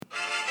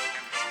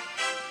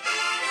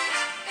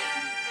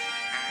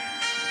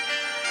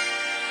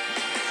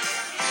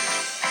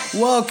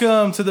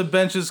Welcome to the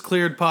Benches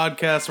Cleared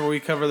podcast, where we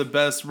cover the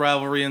best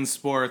rivalry in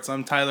sports.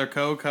 I'm Tyler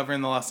Coe,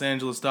 covering the Los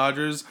Angeles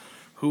Dodgers,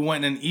 who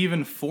went an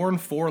even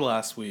 4-4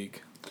 last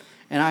week.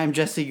 And I'm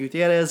Jesse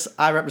Gutierrez.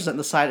 I represent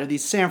the side of the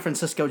San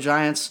Francisco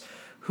Giants,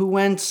 who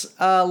went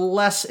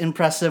less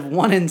impressive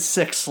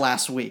 1-6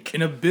 last week.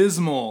 An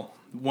abysmal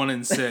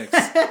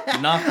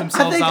 1-6. Knocked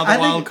themselves out of the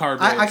wild card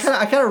race.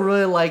 I kind of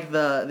really like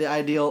the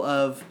ideal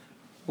of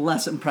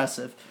less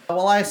impressive.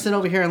 While I sit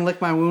over here and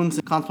lick my wounds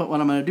and contemplate what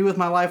I'm going to do with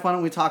my life, why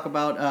don't we talk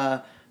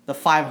about the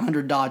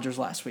 500 Dodgers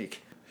last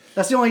week?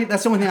 That's the only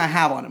thing I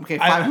have on them. Okay,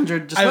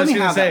 500. Just let me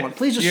have that one.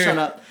 Please just shut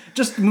up.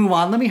 Just move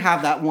on. Let me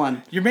have that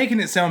one. You're making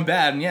it sound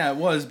bad, and yeah, it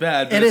was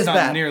bad, but it's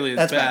not nearly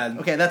as bad.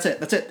 Okay, that's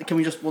it.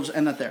 We'll just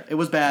end that there. It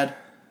was bad.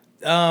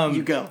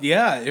 You go.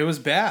 Yeah, it was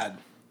bad.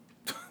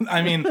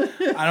 I mean,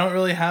 I don't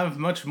really have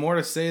much more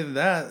to say to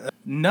that.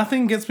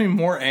 Nothing gets me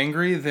more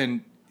angry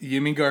than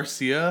Yimi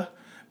Garcia,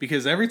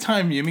 because every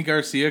time Yimi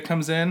Garcia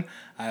comes in,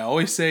 I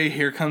always say,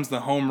 here comes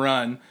the home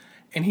run.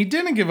 And he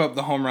didn't give up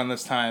the home run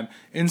this time.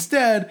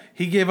 Instead,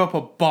 he gave up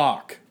a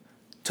balk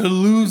to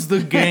lose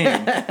the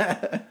game.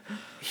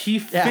 He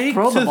faked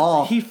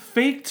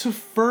to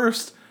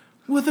first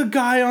with a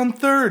guy on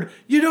third.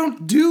 You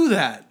don't do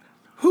that.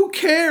 Who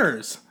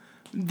cares?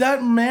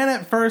 That man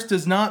at first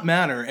does not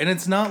matter. And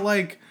it's not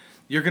like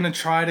you're going to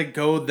try to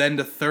go then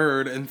to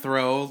third and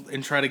throw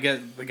and try to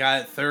get the guy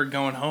at third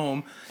going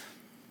home.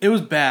 It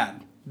was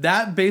bad.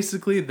 That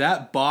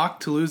balk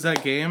to lose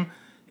that game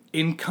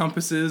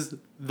encompasses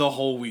the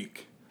whole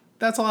week.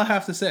 That's all I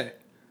have to say.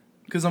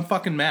 Because I'm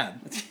fucking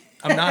mad.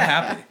 I'm not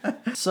happy.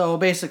 So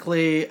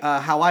basically,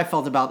 how I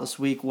felt about this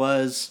week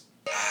was...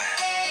 I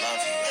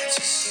love you.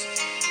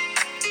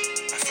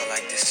 I feel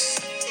like this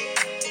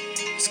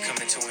is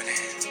coming to an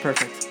end.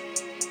 Perfect.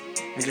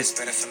 It's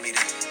better for me to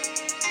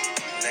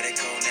let it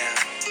go now.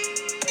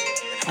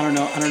 I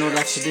don't know what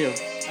else to do.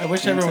 I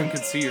wish everyone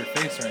could see your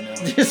face right now.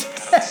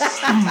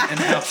 And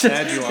how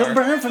sad you are. It's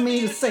burn for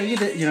me to say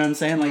that, you know what I'm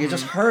saying? Like, it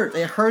just hurt.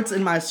 It hurts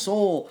in my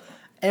soul.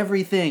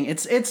 Everything.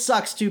 It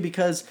sucks, too,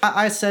 because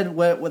I said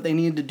what they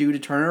needed to do to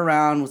turn it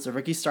around was the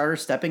rookie starter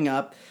stepping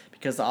up,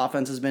 because the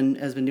offense has been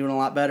doing a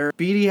lot better.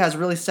 Beede has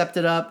really stepped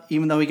it up,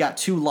 even though he got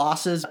 2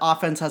 losses.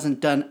 Offense hasn't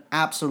done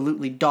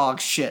absolutely dog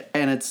shit.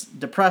 And it's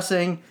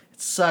depressing. It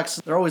sucks.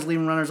 They're always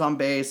leaving runners on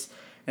base.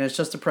 And it's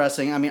just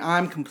depressing. I mean,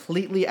 I'm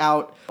completely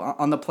out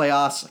on the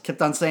playoffs. I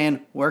kept on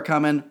saying, we're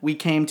coming. We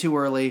came too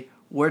early.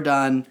 We're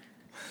done.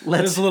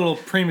 There's a little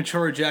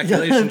premature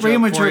ejaculation joke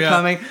premature for you.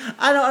 coming.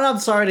 I'm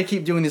sorry to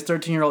keep doing these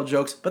 13-year-old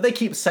jokes, but they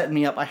keep setting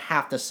me up. I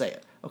have to say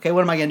it. Okay,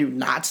 what am I going to do?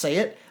 Not say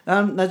it?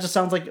 That just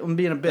sounds like I'm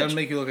being a bitch. That would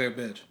make you look like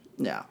a bitch.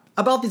 Yeah.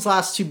 About these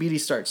last 2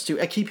 Beede starts, too.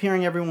 I keep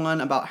hearing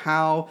everyone about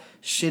how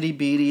shitty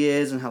Beede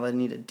is and how they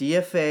need to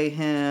DFA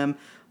him.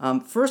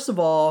 First of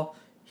all,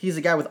 he's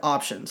a guy with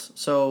options.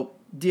 So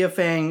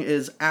DFAing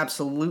is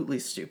absolutely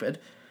stupid.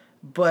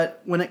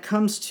 But when it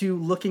comes to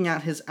looking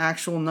at his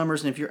actual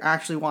numbers, and if you're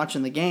actually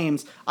watching the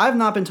games, I've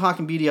not been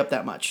talking Beede up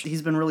that much.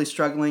 He's been really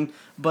struggling.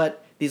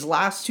 But these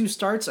last 2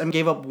 starts, I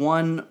gave up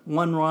one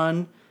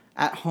run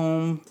at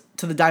home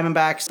to the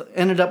Diamondbacks,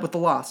 ended up with the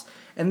loss.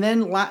 And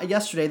then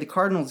yesterday, the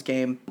Cardinals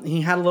game,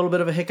 he had a little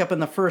bit of a hiccup in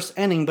the first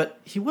inning, but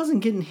he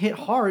wasn't getting hit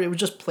hard. It was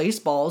just place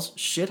balls.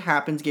 Shit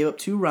happens. Gave up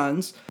 2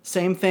 runs.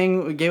 Same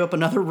thing, we gave up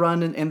another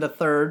run in the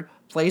third.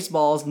 Place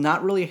balls,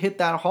 not really hit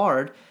that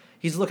hard.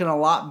 He's looking a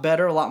lot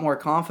better, a lot more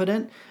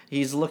confident.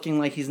 He's looking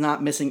like he's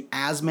not missing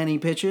as many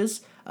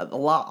pitches.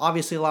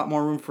 Obviously a lot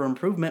more room for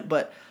improvement,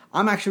 but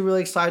I'm actually really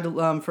excited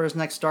for his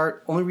next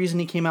start. Only reason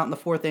he came out in the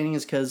 4th inning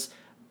is because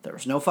there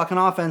was no fucking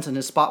offense and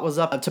his spot was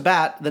up to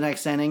bat the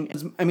next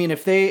inning. I mean,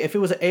 if it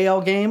was an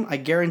AL game, I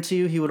guarantee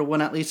you he would have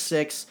won at least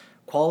 6.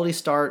 Quality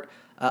start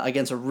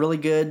against a really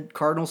good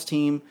Cardinals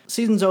team.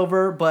 Season's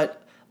over, but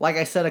like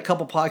I said a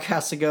couple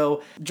podcasts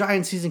ago,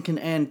 Giants season can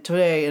end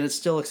today and it's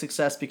still a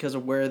success because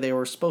of where they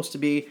were supposed to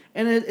be.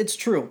 And it's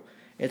true.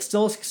 It's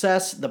still a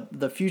success.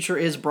 The future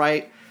is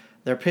bright.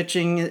 Their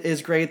pitching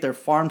is great. Their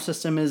farm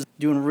system is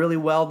doing really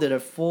well. Did a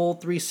full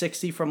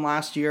 360 from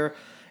last year.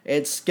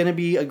 It's going to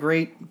be a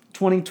great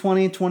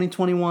 2020,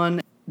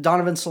 2021.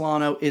 Donovan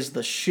Solano is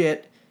the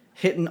shit,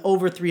 hitting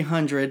over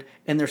 300,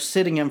 and they're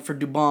sitting him for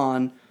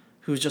Dubon,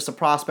 who's just a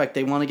prospect.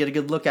 They want to get a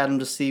good look at him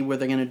to see what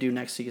they're going to do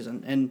next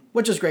season, and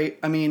which is great.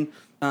 I mean,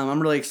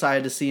 I'm really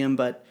excited to see him,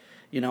 but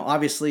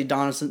obviously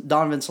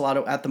Donovan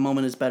Solano at the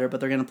moment is better, but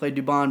they're going to play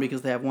Dubon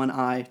because they have one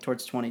eye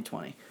towards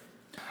 2020.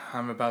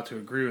 I'm about to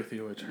agree with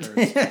you, which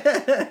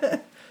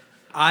hurts.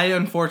 I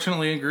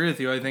unfortunately agree with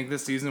you. I think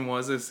this season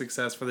was a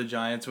success for the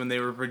Giants when they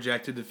were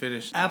projected to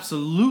finish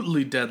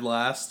absolutely dead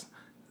last.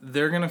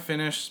 They're going to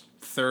finish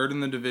 3rd in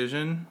the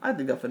division. I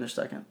think they'll finish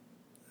 2nd.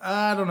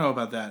 I don't know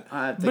about that.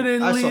 But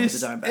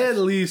at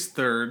least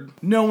 3rd.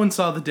 No one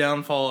saw the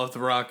downfall of the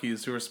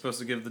Rockies, who were supposed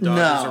to give the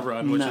Dodgers a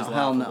run, which is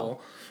laughable.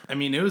 No. I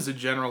mean, it was a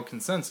general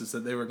consensus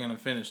that they were going to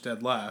finish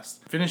dead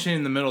last. Finishing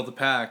in the middle of the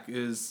pack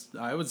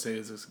I would say,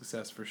 is a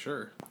success for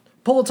sure.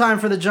 Poll time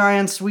for the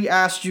Giants. We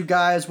asked you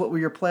guys what were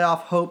your playoff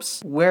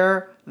hopes,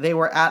 where they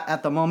were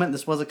at the moment.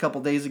 This was a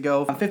couple days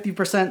ago.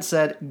 50%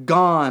 said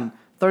gone.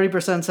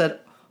 30% said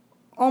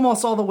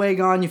almost all the way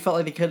gone. You felt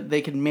like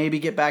they could maybe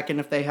get back in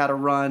if they had a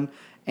run.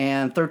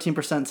 And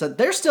 13% said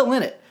they're still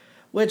in it,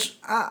 which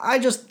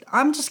I'm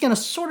just gonna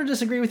sort of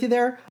disagree with you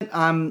there.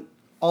 I'm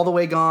all the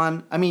way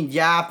gone. I mean,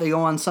 yeah, if they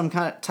go on some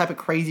kind of type of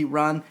crazy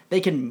run, they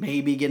can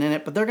maybe get in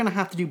it, but they're gonna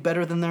have to do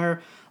better than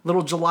their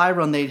little July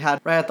run they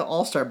had right at the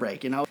All-Star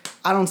break.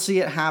 I don't see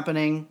it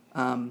happening.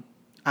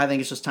 I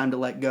think it's just time to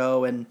let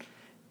go and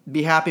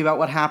be happy about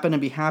what happened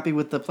and be happy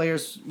with the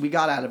players we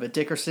got out of it.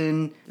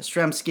 Dickerson,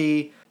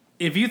 Yastrzemski.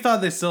 If you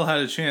thought they still had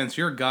a chance,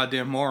 you're a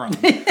goddamn moron.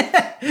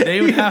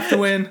 They would have to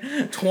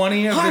win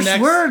 20 of Harsh the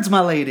next words,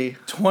 my lady.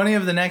 20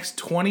 of the next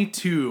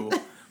 22.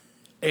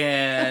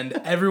 And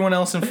everyone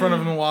else in front of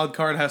them in wild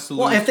card has to lose.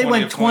 Well, if they 20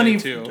 went of 20,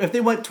 22. if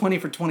they went 20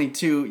 for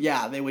 22,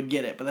 yeah, they would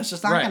get it. But that's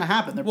just not Right. going to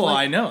happen. They're Well,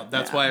 playing- I know.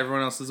 That's Yeah. why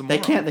everyone else is a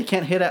moron. They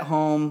can't hit at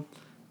home.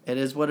 It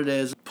is what it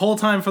is. Poll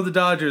time for the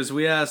Dodgers.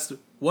 We asked,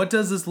 what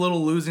does this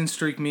little losing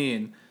streak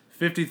mean?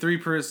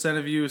 53%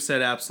 of you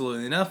said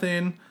absolutely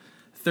nothing.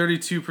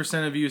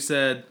 32% of you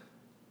said,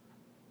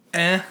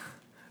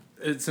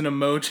 It's an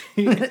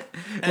emoji.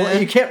 Well,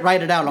 you can't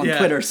write it out on Yeah.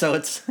 Twitter, so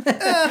it's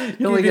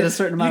you only get a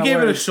certain amount You of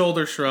gave words. it a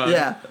shoulder shrug.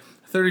 Yeah.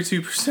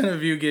 32%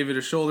 of you gave it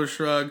a shoulder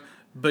shrug,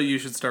 but you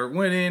should start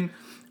winning.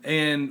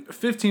 And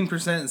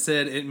 15%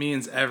 said it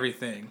means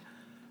everything.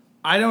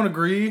 I don't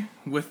agree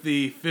with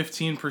the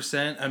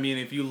 15%. I mean,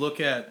 if you look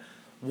at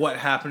what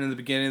happened in the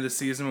beginning of the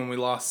season when we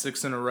lost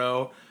 6 in a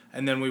row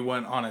and then we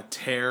went on a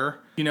tear,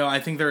 I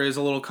think there is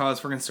a little cause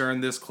for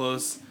concern this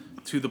close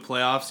to the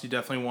playoffs. You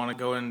definitely want to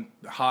go in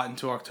hot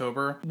into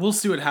October. We'll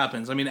see what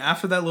happens. I mean,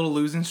 after that little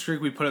losing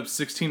streak, we put up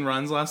 16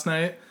 runs last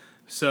night.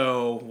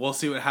 So we'll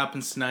see what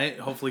happens tonight.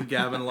 Hopefully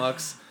Gavin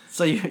Lux.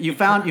 So you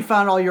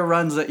found all your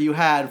runs that you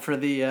had for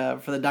the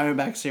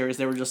Diamondback series.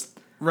 They were just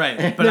Right,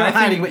 They're but I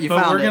hiding think, what you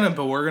but found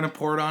we're gonna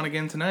pour it on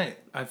again tonight.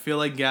 I feel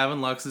like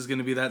Gavin Lux is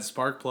gonna be that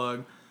spark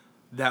plug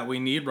that we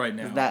need right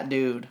now. that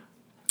dude.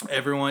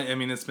 Everyone, I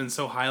mean, it's been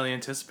so highly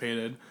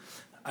anticipated.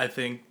 I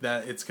think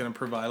that it's gonna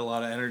provide a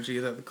lot of energy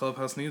that the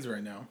clubhouse needs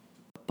right now.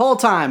 Poll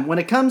time. When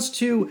it comes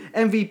to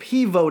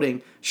MVP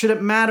voting, should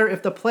it matter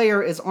if the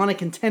player is on a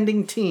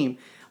contending team?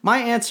 My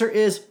answer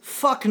is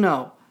fuck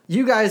no.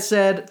 You guys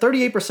said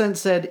 38%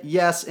 said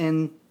yes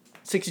and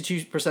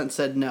 62%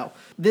 said no.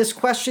 This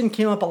question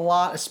came up a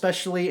lot,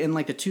 especially in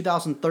like the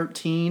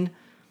 2013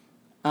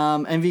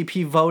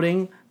 MVP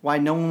voting, why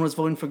no one was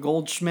voting for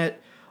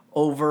Goldschmidt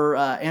over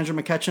Andrew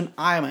McCutchen.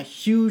 I am a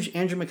huge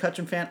Andrew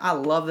McCutchen fan. I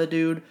love the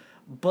dude,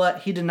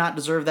 but he did not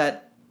deserve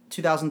that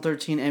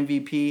 2013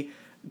 MVP.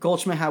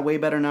 Goldschmidt had way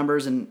better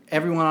numbers, and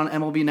everyone on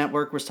MLB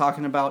Network was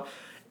talking about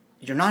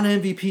you're not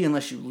an MVP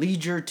unless you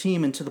lead your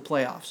team into the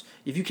playoffs.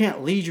 If you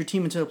can't lead your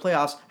team into the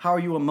playoffs, how are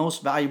you a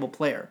most valuable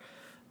player?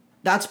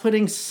 That's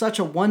putting such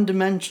a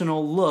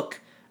one-dimensional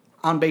look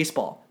on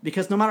baseball,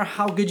 because no matter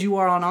how good you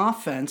are on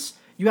offense,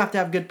 you have to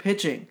have good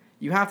pitching.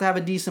 You have to have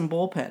a decent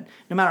bullpen.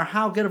 No matter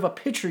how good of a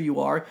pitcher you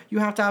are, you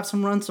have to have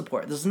some run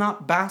support. This is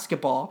not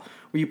basketball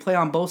where you play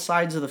on both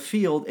sides of the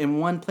field and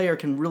one player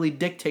can really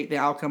dictate the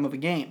outcome of a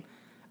game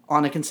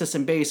on a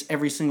consistent base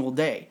every single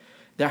day.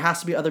 There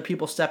has to be other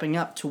people stepping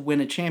up to win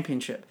a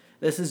championship.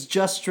 This is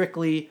just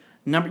strictly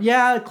number.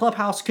 Yeah,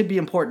 clubhouse could be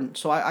important,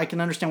 so I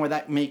can understand where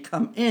that may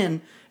come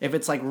in if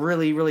it's like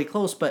really, really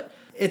close. But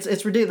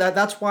it's ridiculous.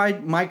 That's why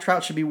Mike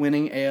Trout should be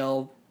winning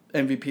AL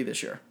MVP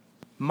this year.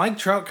 Mike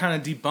Trout kind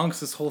of debunks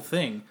this whole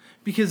thing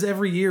because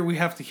every year we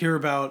have to hear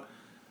about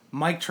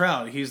Mike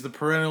Trout. He's the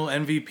perennial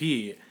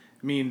MVP.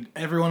 I mean,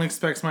 everyone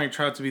expects Mike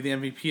Trout to be the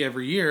MVP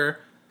every year.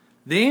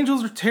 The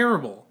Angels are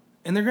terrible,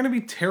 and they're going to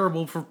be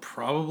terrible for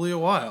probably a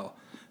while.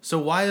 So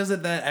why is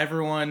it that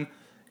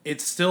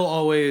it's still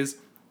always,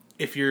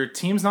 if your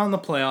team's not in the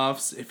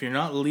playoffs, if you're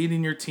not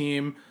leading your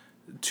team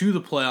to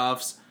the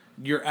playoffs,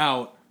 you're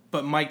out.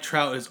 But Mike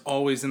Trout is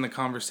always in the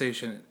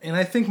conversation. And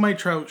I think Mike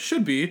Trout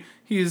should be.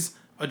 He's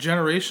a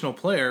generational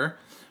player.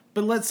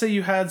 But let's say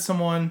you had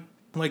someone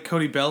like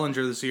Cody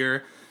Bellinger this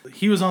year.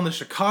 He was on the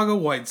Chicago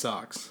White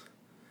Sox.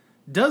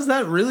 Does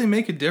that really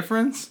make a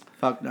difference?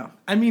 Fuck no.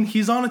 I mean,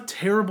 he's on a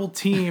terrible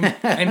team,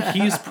 and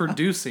he's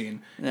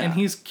producing, and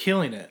he's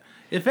killing it.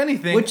 If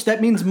anything... Which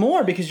that means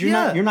more because you're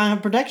Yeah. not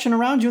having protection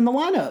around you in the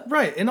lineup.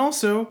 Right, and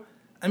also,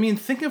 I mean,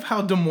 think of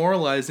how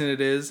demoralizing it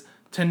is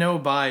to know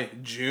by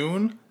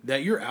June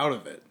that you're out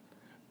of it.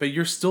 But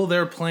you're still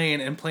there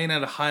playing and playing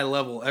at a high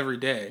level every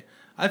day.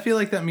 I feel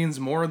like that means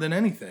more than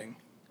anything.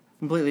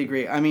 Completely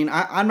agree. I mean,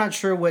 I'm not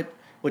sure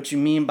what you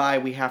mean by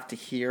we have to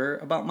hear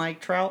about Mike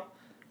Trout.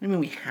 What do you mean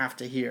we have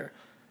to hear?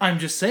 I'm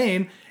just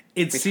saying,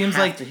 it seems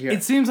have like to hear.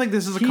 it seems like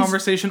this is a He's-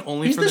 conversation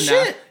only he's for the the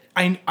shit.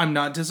 I'm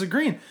not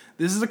disagreeing.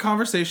 This is a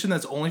conversation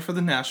that's only for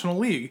the National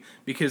League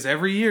because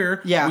every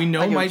year Yeah, we I know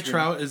get what Mike you mean.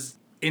 Trout is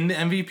in the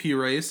MVP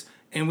race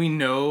and we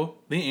know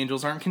the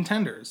Angels aren't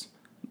contenders.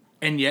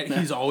 And yet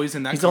he's always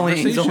in that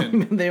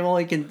conversation. They've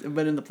only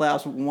been in the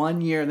playoffs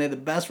 1 year, and they have the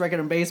best record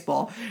in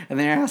baseball. And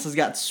their asses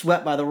got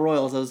swept by the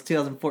Royals. That was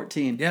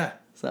 2014. Yeah.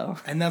 So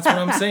And that's what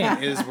I'm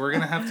saying is we're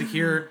gonna have to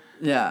hear.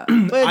 yeah,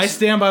 I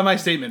stand by my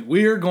statement.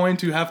 We're going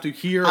to have to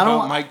hear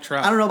about Mike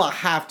Trout. I don't know about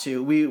have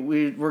to.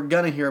 We're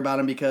gonna hear about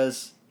him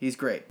because he's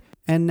great.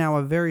 And now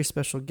a very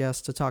special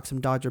guest to talk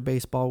some Dodger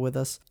baseball with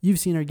us. You've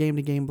seen our Game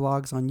to Game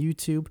blogs on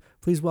YouTube.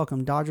 Please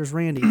welcome Dodgers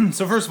Randy.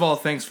 So first of all,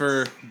 thanks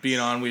for being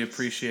on. We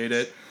appreciate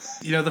it.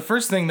 You know, the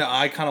first thing that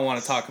I kind of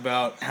want to talk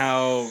about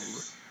how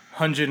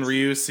Hyun-Jin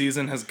Ryu's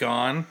season has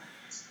gone.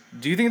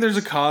 Do you think there's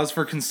a cause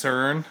for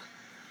concern,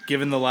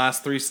 given the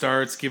last 3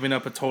 starts, giving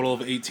up a total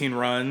of 18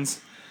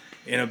 runs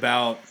in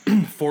about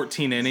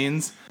 14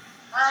 innings?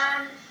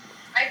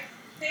 I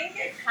think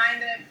it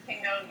kind of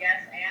can go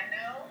yes and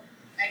no.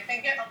 I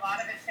think a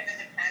lot of it's going to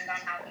depend on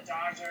how the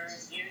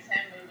Dodgers use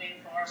him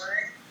moving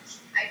forward.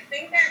 I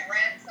think I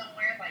read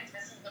somewhere like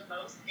this is the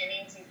most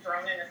innings he's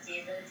thrown in a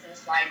season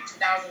since like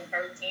 2013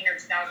 or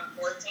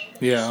 2014.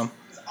 Yeah.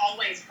 He's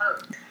always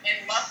hurt. And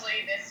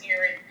luckily this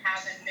year it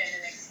hasn't been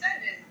an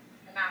extended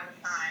amount of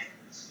time.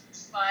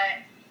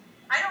 But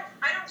I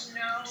don't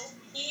know.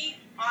 He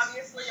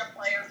obviously a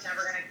player's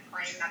never going to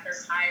claim that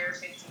they're tired,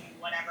 fatigue,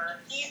 whatever.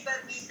 He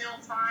says he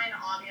feels fine.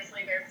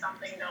 Obviously there's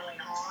something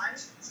going on.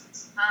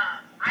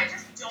 I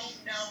just don't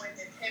know if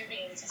it's him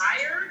being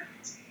tired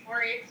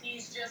or if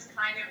he's just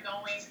kind of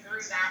going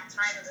through that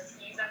time of the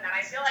season that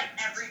I feel like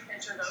every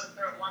pitcher goes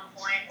through at one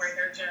point where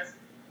they're just,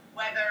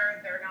 whether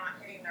they're not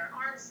hitting their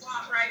arm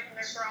slot right when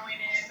they're throwing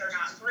it, they're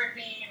not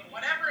gripping,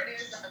 whatever it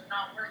is that's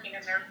not working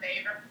in their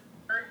favor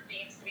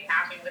seems to be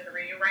happening with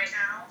Ryu right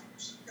now.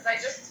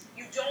 Because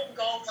you don't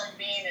go from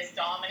being as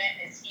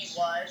dominant as he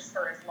was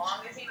for as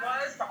long as he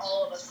was to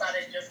all of a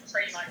sudden just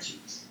pretty much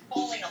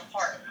falling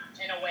apart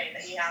in a way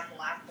that he has the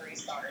last 3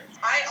 starts.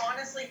 I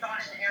honestly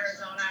thought in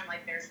Arizona, I'm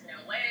like, there's no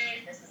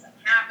way this isn't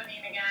happening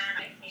again.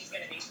 Like, he's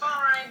going to be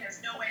fine. There's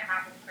no way it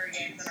happens 3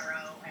 games in a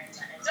row. And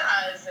then it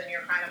does. And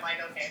you're kind of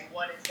like, okay,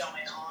 what is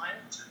going on?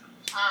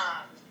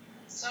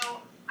 So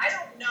I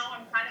don't know.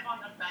 I'm kind of on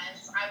the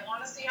fence. I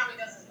want to see how he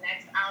does his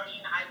next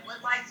outing. I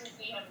would like to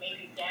see him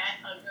maybe get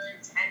a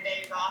good 10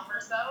 days off or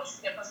so,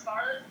 skip a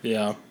start.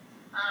 Yeah.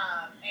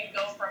 And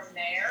go from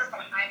there.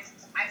 But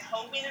I'm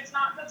hoping it's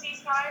not because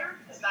he's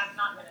tired, because that's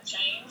not going to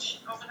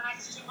change over the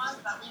next 2 months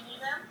that we need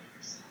him.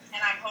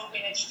 And I'm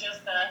hoping it's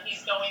just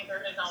he's going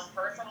through his own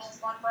personal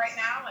slump right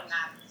now, and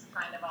that's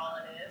kind of all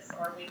it is,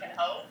 or we can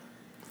hope.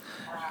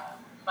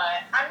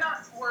 But I'm not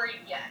worried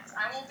yet.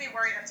 I won't be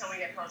worried until we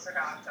get closer to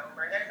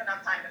October. There's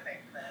enough time to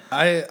fix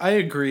this. I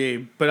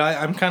agree, but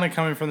I'm kind of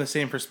coming from the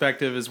same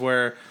perspective as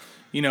where,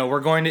 you know,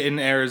 we're going to in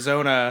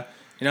Arizona,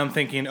 and I'm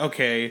thinking,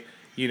 okay,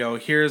 you know,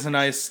 here's a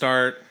nice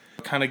start,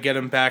 kind of get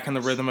him back in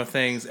the rhythm of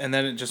things, and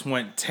then it just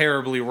went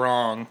terribly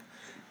wrong.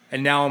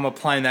 And now I'm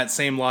applying that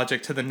same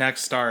logic to the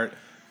next start.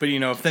 But, you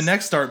know, if the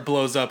next start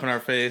blows up in our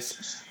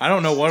face, I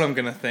don't know what I'm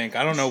going to think.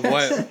 I don't know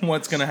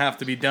what's going to have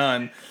to be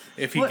done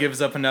if he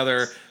gives up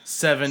another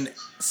seven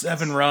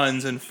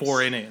runs in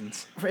 4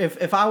 innings.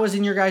 If I was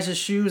in your guys'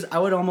 shoes, I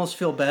would almost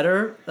feel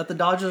better that the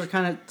Dodgers are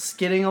kind of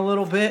skidding a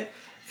little bit.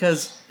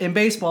 Because in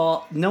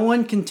baseball, no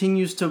one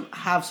continues to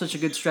have such a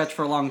good stretch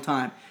for a long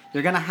time.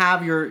 You're going to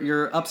have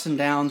your ups and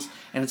downs,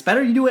 and it's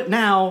better you do it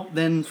now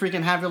than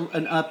freaking have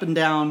an up and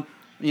down,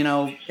 you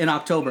know, in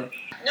October.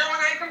 No,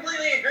 and I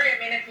completely agree. I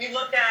mean, if you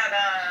look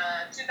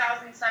at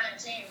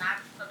 2017,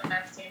 that's the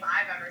best team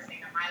I've ever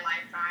seen in my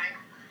lifetime.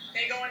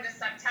 They go into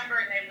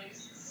September and they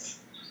lose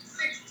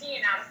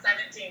 16 out of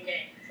 17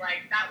 games.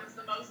 Like, that was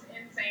the most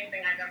insane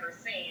thing I've ever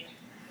seen.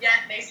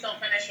 Yet they still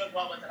finish with,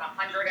 104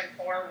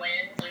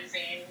 wins,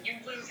 losing. You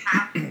lose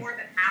more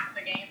than half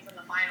the games in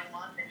the final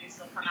month and you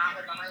still come out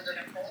with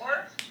 104.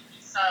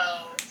 So,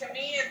 to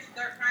me,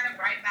 they're kind of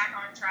right back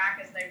on track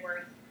as they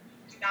were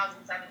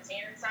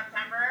 2017 in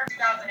September.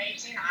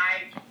 2018,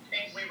 I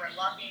think we were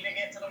lucky to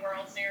get to the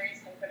World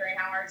Series considering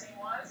how our team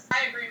was.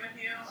 I agree with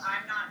you.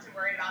 I'm not too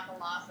worried about the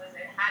losses.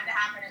 It had to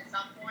happen at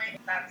some point.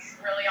 That's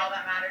really all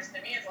that matters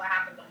to me is what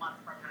happens a month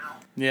from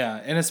now.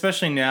 Yeah, and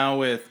especially now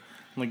with,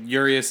 like,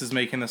 Urias is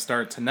making the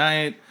start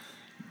tonight.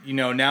 You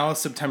know, now with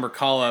September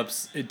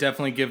call-ups, it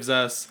definitely gives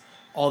us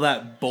all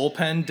that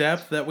bullpen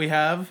depth that we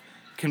have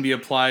can be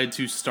applied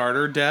to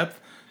starter depth.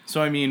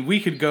 So, I mean, we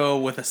could go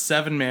with a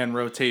 7-man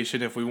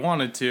rotation if we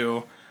wanted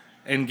to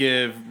and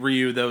give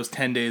Ryu those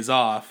 10 days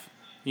off,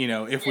 you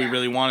know, if we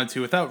really wanted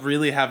to, without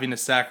really having to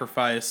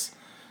sacrifice,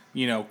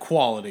 you know,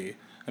 quality.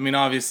 I mean,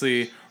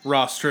 obviously,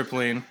 Ross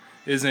Stripling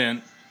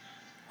isn't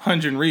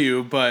Hyun-Jin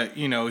Ryu, but,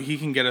 you know, he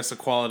can get us a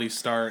quality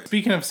start.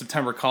 Speaking of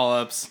September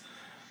call-ups,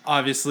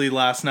 obviously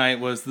last night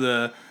was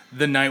the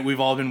night we've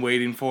all been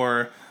waiting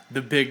for,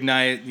 the big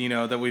night, you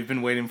know, that we've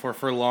been waiting for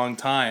a long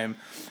time.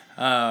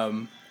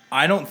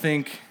 I don't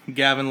think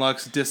Gavin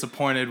Lux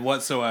disappointed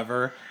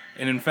whatsoever.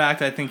 And in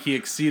fact, I think he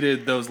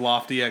exceeded those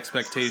lofty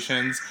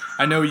expectations.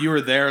 I know you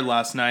were there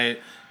last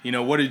night. You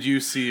know, what did you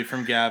see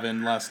from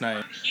Gavin last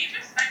night?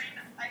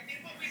 I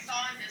think what we saw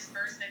in his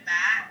first at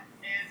bat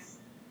is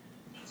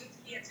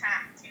he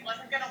attacked. He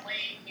wasn't going to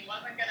wait. He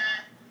wasn't going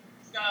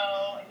to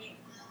go.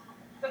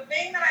 The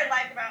thing that I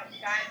like about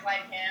guys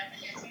like him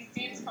is he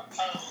seems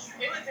composed.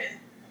 It was his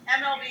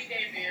MLB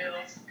debut.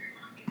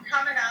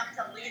 coming up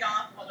to lead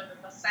off, what was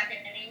it, the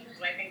second inning? Because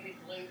I think we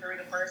blew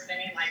through the first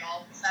inning. Like,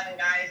 all 7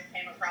 guys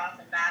came across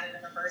and batted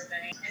in the first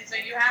inning. And so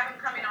you have him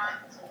coming on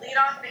to lead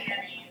off the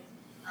inning.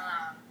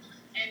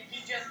 And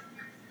he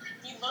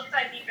looked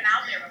like he'd been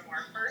out there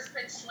before. First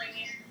pitch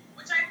swinging,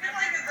 which I feel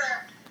like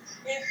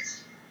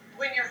is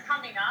when you're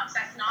coming up,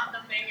 that's not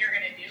the thing you're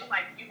going to do.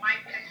 Like, I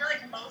feel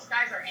like most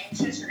guys are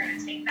anxious. You're going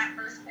to take that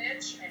first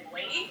pitch and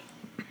wait.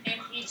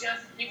 And he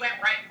went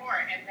right for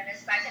it. And then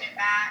his second at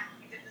bat,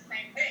 he did the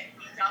same thing.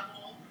 He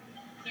doubled.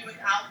 He was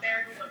out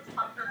there. He looked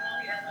comfortable.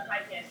 He doesn't look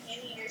like he had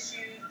any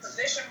issues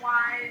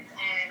position-wise.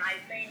 And I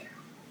think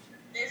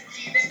this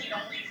season he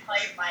only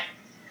played like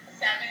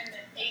 7 to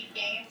 8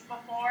 games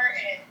before.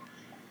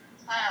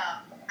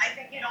 I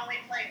think he'd only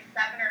played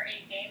 7 or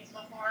 8 games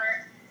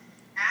before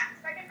at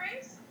second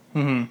base.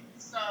 Mm-hmm.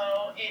 So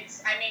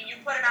you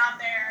put him out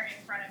there in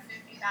front of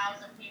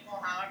 50,000 people,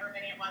 however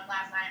many it was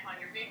last night, on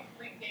your big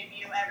league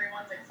debut.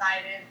 Everyone's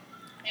excited.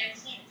 And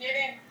he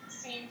didn't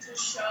seem to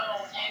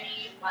show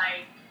any,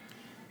 like,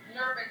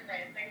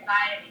 nervousness,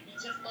 anxiety. He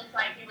just looked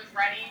like he was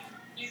ready.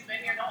 He's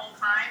been here the whole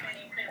time, and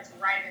he fits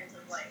right into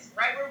place,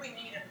 right where we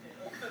need him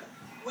to.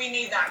 We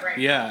need that right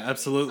now. Yeah,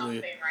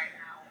 absolutely. Something right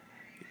now.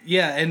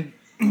 Yeah, and,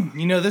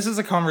 this is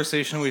a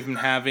conversation we've been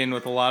having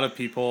with a lot of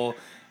people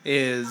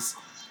is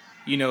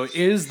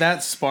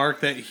that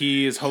spark that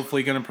he is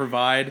hopefully going to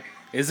provide,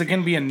 is it going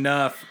to be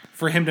enough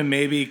for him to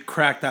maybe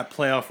crack that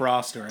playoff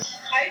roster?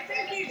 I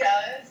think he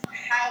does.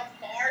 How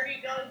far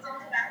he goes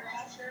into that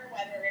roster,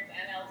 whether it's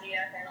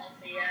NLDS,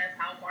 NLCS,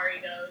 how far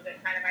he goes,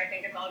 I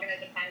think it's all going to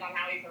depend on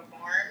how he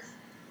performs.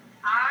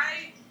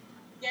 I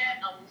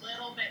get a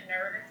little bit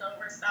nervous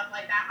over stuff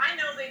like that. I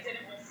know they did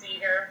it with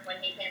Seager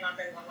when he came up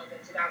in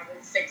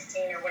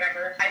 2016 or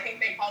whatever. I think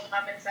they called him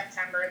up in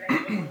September,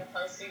 then he was on the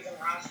postseason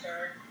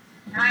roster.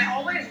 And I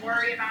always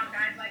worry about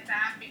guys like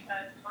that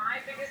because my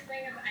biggest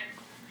thing is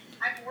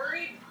I'm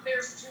worried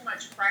there's too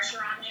much pressure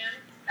on him,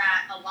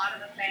 that a lot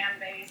of the fan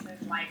base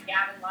is like,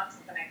 Gavin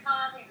Lux is going to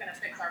come, he's going to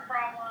fix our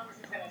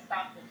problems, he's going to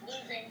stop this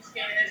losing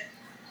skid,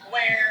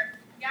 where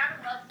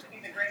Gavin Lux could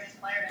be the greatest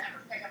player to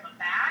ever pick up a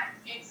bat.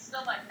 It's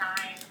still a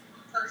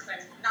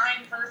 9-person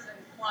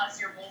plus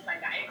your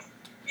bullpen guy.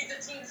 It's a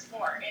team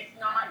sport. It's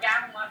not,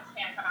 Gavin Lux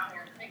can't come out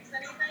here and fix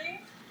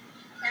anything.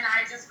 And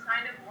I just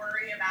kind of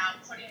worry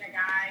about putting a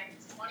guy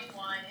who's 21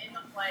 in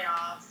the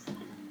playoffs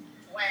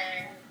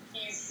when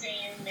he's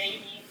seen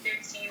maybe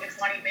 15 to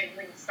 20 big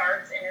league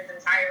starts in his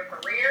entire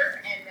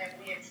career, and then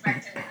we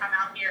expect him to come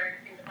out here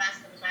and be the best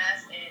of the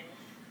best and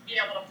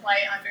be able to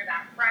play under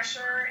that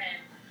pressure.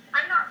 And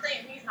I'm not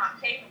saying he's not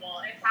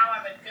capable. It's how I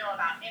would feel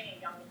about any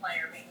young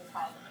player being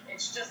called up.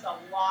 It's just a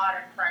lot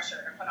of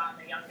pressure to put on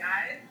the young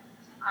guys.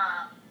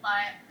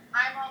 But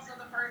I'm also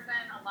the person,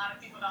 a lot of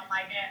people don't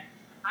like it.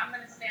 I'm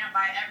going to stand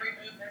by every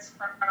move this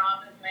front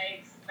office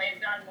makes. They've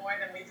done more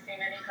than we've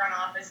seen any front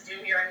office do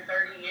here in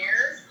 30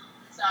 years.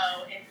 So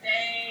if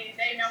they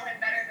know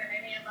him better than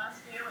any of us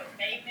do, if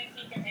they think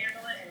he can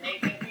handle it and they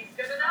think he's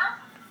good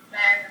enough,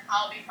 then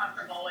I'll be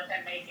comfortable with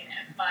him making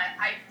it. But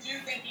I do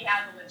think he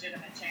has a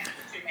legitimate chance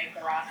to make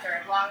the roster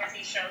as long as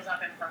he shows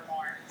up and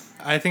performs.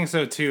 I think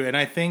so too, and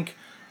I think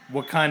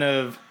what kind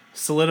of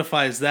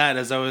solidifies that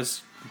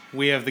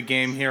we have the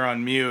game here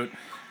on mute,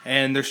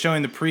 and they're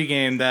showing the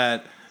pregame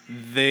that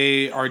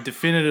they are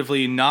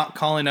definitively not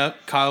calling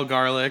up Kyle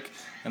Garlick,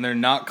 and they're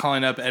not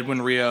calling up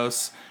Edwin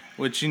Rios,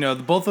 which,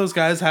 both those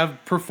guys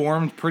have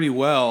performed pretty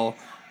well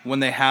when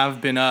they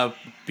have been up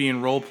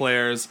being role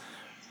players,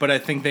 but I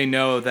think they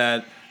know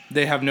that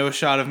they have no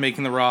shot of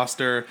making the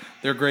roster.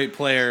 They're great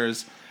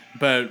players,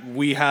 but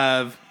we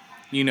have,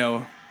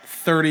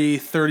 30,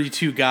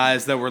 32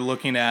 guys that we're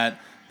looking at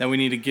that we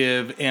need to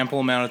give ample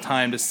amount of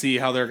time to see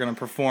how they're going to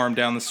perform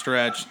down the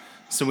stretch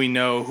so we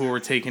know who we're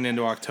taking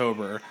into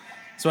October.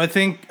 So I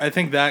think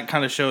that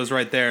kind of shows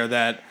right there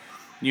that,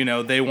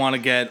 they want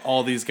to get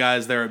all these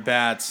guys there at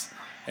bats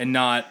and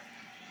not,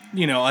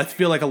 I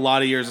feel like a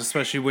lot of years,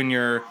 especially when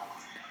you're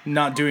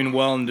not doing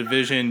well in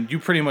division, you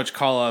pretty much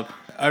call up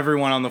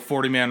everyone on the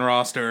 40-man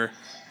roster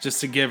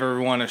just to give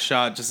everyone a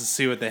shot, just to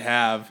see what they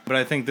have. But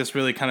I think this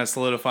really kind of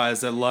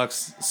solidifies that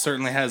Lux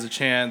certainly has a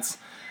chance.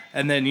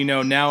 And then,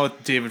 now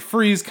with David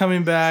Freese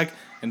coming back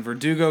and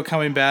Verdugo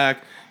coming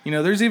back,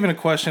 there's even a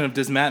question of,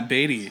 does Matt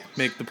Beatty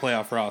make the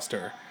playoff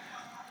roster?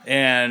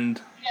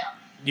 And,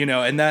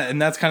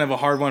 and that's kind of a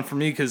hard one for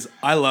me because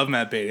I love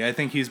Matt Beatty. I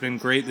think he's been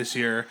great this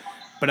year,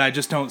 but I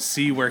just don't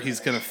see where he's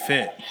going to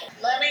fit.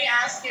 Let me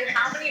ask you,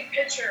 how many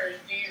pitchers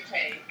do you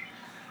take?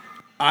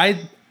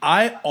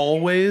 I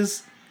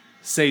always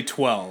say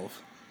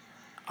 12.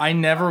 I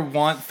never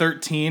want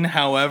 13,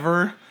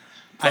 however,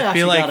 I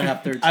feel like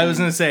I was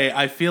going to say,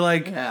 I feel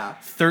like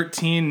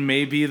 13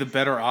 may be the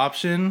better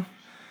option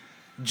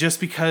just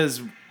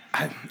because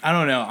I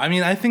don't know. I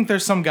mean, I think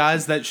there's some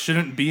guys that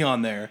shouldn't be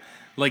on there.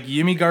 Like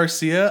Yimi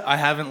Garcia, I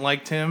haven't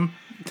liked him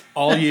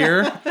all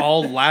year,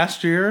 all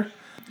last year.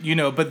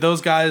 But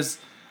those guys,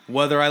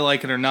 whether I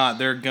like it or not,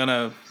 they're going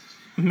to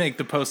make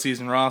the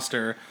postseason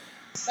roster.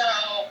 So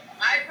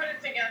I put it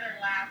together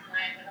last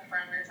night with a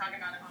friend. We were talking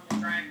about it on the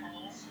drive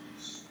home.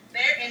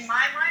 There in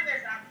my mind,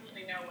 there's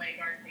absolutely no way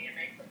Garcia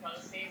makes the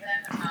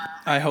postseason.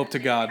 I hope to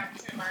God. We have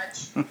too much.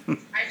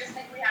 I just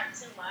think we have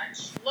too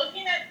much.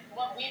 Looking at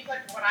what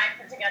I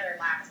put together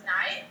last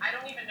night, I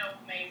don't even know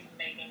who made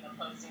making the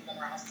postseason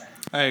roster.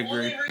 I The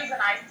agree. only reason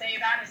I say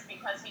that is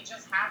because he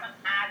just hasn't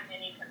had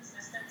any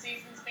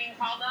consistency since being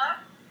called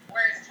up.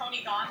 Whereas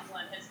Tony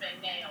Gonsolin has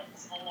been nailed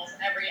almost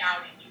every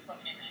outing you put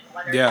him in,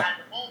 whether Yeah. it's at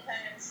the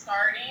bullpen,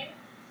 starting.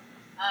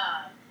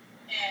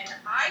 And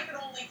I could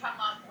only come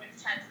up with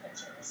 10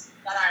 pitchers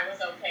that I was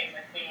okay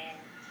with being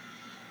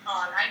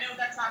on. I know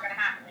that's not going to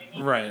happen. They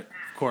need Right, to be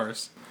of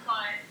course.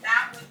 But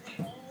that was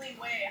the only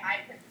way I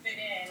could fit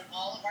in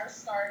all of our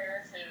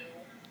starters who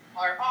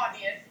are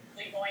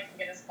obviously going to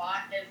get a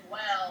spot, as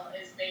well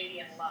as Beatty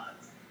and Love.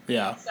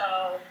 Yeah.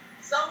 So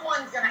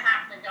someone's going to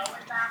have to go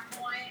at that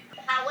point.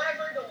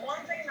 However, the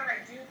one thing that I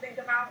do think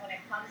about when it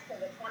comes to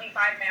the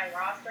 25-man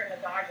roster and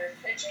the Dodgers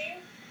pitching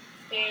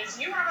is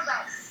you have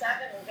about 7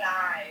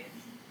 guys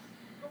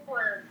who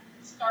were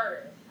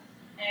starters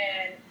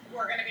and who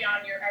are going to be on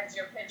as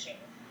your pitching.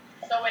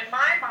 So in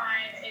my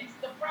mind,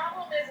 the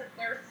problem is that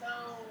they're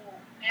so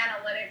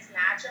analytics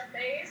matchup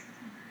based.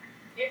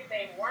 If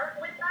they weren't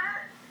like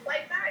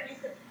that, you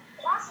could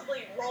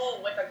possibly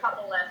roll with a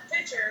couple less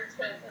pitchers,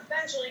 because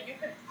essentially you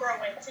could throw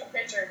in 2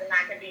 pitchers and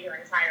that could be your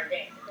entire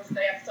game because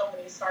they have so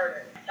many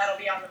starters that'll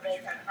be on the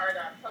bullpen or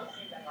the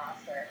postseason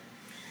roster.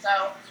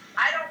 So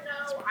I don't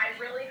know. I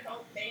really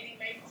hope Beatty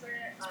makes it.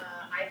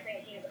 I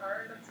think he's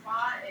earned a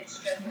spot. It's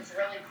just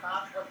really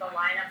tough with the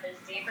lineup as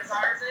deep as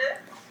ours is.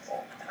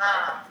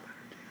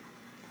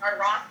 Our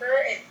roster,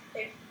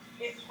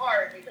 it's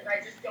hard because I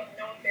just don't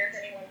know if there's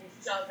anyone who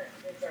doesn't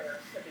deserve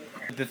to be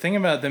there. The thing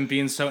about them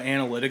being so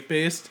analytic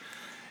based,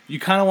 you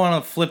kind of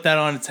want to flip that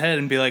on its head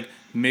and be like,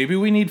 maybe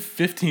we need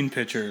 15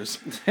 pitchers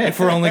if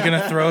we're only going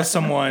to throw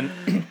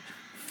someone,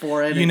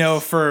 4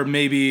 innings. for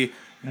maybe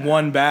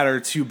 1 batter,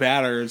 2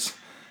 batters.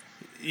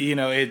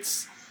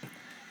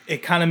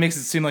 It kind of makes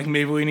it seem like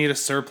maybe we need a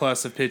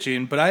surplus of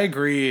pitching. But I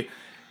agree.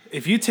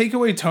 If you take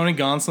away Tony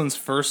Gonsolin's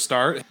first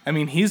start, I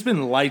mean, he's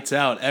been lights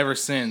out ever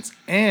since.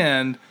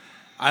 And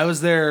I was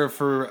there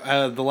for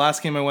the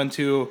last game I went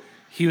to.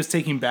 He was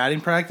taking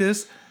batting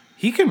practice.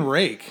 He can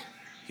rake.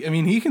 I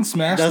mean, he can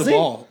smash Does the he?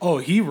 ball. Oh,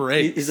 he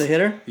rakes. He's a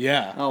hitter?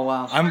 Yeah. Oh,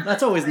 wow. I'm-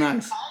 That's always In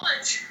nice.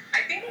 college,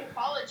 I think in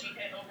college he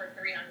hit over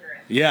 300.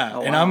 Yeah,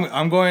 Oh, and wow.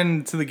 I'm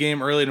going to the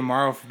game early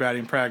tomorrow for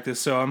batting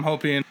practice, so I'm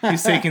hoping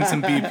he's taking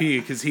some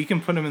BP because he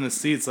can put him in the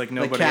seats like The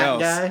nobody cat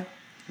else. guy?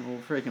 Oh,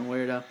 freaking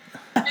weirdo.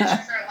 Pitchers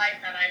are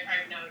like that,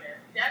 I've noticed.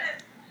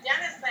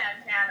 Dennis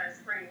Santana is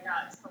pretty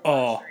nuts for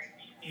Oh, one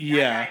string.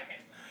 yeah. That guy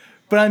can-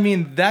 But I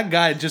mean, that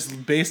guy,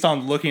 just based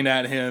on looking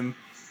at him,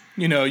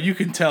 you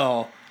can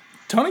tell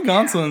Tony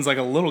Gonsolin's like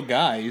a little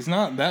guy. He's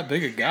not that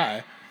big a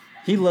guy.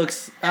 He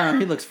looks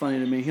funny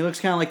to me. He looks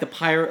kind of like the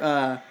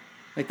pirate,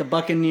 like the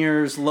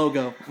Buccaneers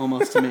logo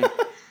almost to me.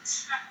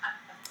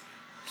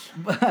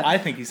 I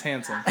think he's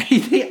handsome.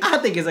 I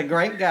think he's a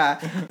great guy.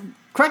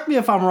 Correct me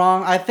if I'm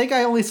wrong. I think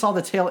I only saw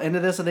the tail end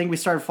of this. I think we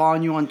started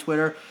following you on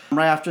Twitter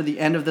right after the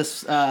end of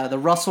this, the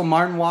Russell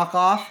Martin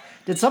walk-off.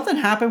 Did something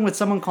happen with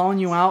someone calling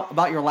you out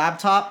about your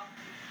laptop?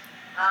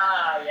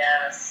 Ah,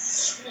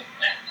 yes.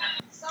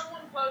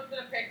 Someone posted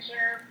a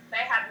picture.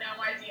 They had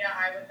no idea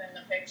I was in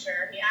the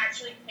picture. He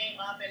actually came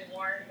up and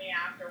warned me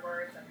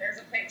afterwards that there's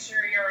a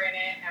picture, you're in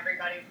it,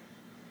 everybody's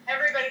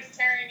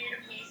tearing you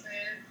to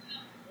pieces.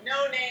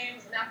 No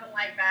names, nothing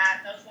like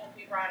that. Those won't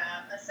be brought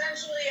up.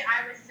 Essentially,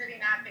 I was sitting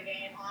at the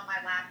game on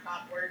my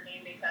laptop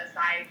working because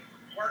I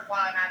work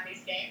while I'm at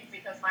these games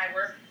because my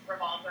work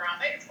revolves around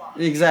baseball.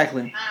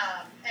 Exactly.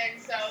 And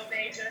so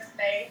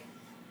they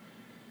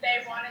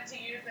wanted to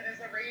use it as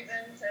a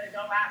reason to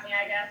go at me,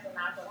 I guess, and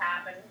that's what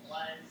happened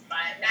was.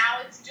 But now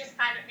it's just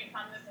kind of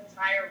become this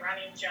entire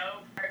running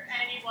joke. Or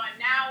anyone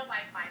now,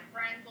 like my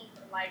friends, will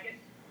like it.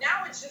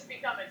 Now it's just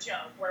become a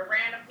joke where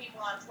random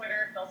people on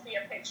Twitter, they'll see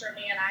a picture of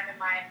me and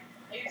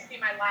they see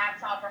my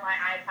laptop or my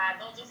iPad,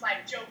 they'll just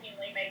like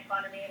jokingly make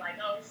fun of me, like,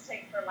 oh, just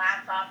take their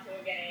laptop to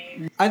a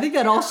game. I think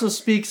that also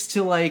speaks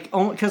to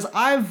because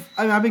I've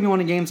been going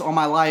to games all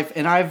my life,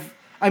 and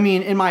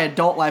in my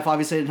adult life,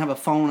 obviously I didn't have a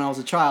phone when I was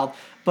a child,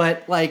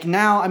 but like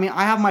now,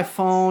 I have my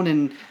phone,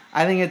 and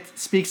I think it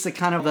speaks to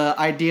kind of the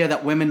idea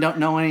that women don't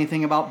know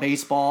anything about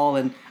baseball,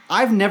 and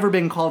I've never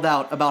been called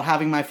out about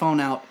having my phone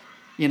out,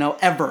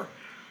 ever.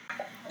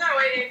 No,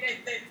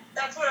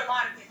 that's what a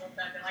lot of people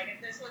said. They're like,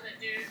 if this was a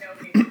dude,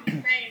 nobody would be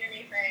saying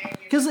anything.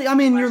 Because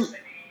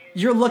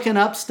you're looking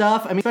up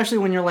stuff. Especially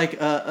when you're like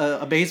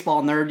a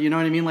baseball nerd. You know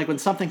what I mean? Like when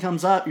something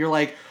comes up, you're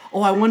like,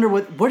 oh, I wonder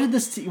where did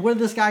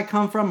this guy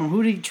come from, and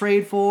who did he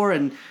trade for,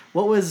 and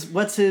what's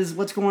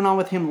going on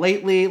with him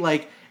lately?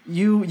 Like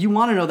you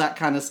want to know that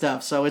kind of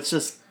stuff. So it's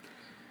just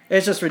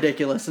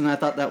ridiculous. And I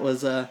thought that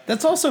was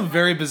That's also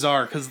very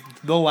bizarre because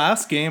the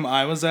last game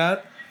I was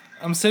at,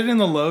 I'm sitting in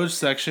the Loge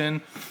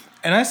section,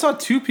 and I saw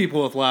 2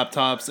 people with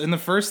laptops, and the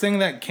first thing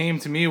that came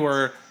to me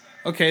were,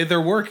 okay, they're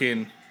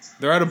working.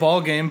 They're at a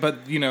ball game,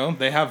 but,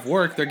 they have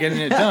work. They're getting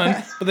it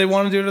done, but they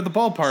want to do it at the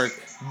ballpark.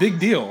 Big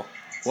deal.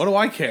 What do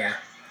I care?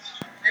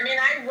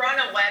 I run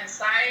a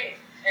website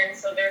And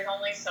so there's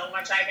only so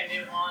much I can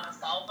do on a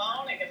cell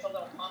phone. It gets a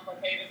little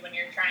complicated when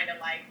you're trying to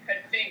like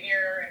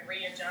configure and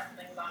readjust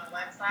things on a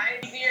website.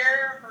 It's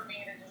easier for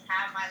me to just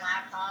have my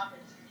laptop.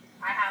 And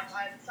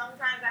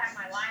sometimes I have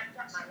my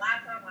laptop,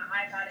 my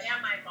iPad, and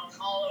my phone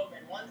all open.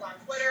 One's on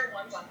Twitter,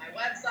 one's on my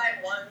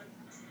website, one's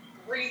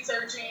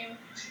researching,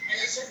 and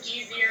it's just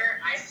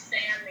easier. I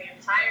stand the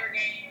entire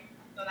game,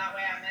 so that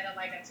way I'm at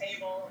like a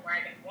table where I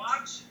can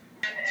watch.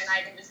 And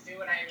I can just do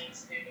what I need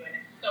to do, and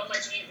it's so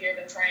much easier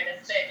than trying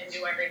to sit and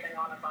do everything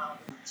on a phone.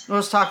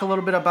 Let's talk a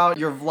little bit about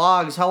your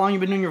vlogs. How long you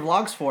been doing your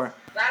vlogs for?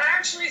 That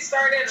actually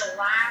started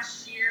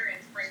last year in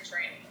spring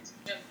training,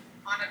 just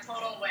on a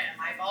total whim.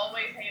 I've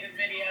always hated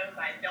videos.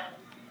 I don't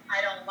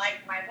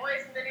like my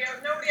voice in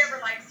videos. Nobody ever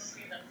likes to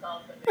see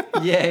themselves in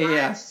videos.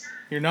 Yeah.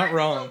 You're not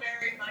wrong.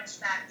 I'm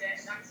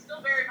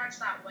still very much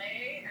that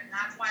way, and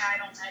that's why I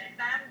don't edit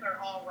them.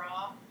 They're all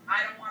raw.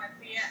 I don't want to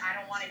see it. I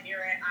don't want to hear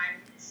it.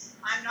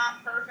 I'm not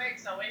perfect,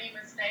 so any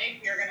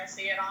mistake, you're going to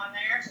see it on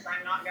there because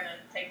I'm not going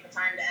to take the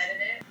time to edit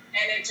it.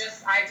 And I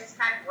just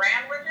kind of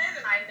ran with it,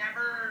 and I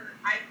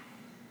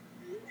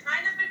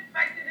kind of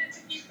expected it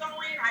to keep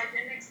going. I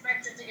didn't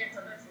expect it to get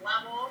to this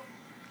level.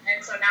 And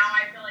so now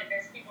I feel like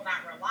there's people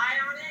that rely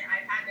on it.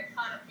 I've had to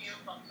cut a few of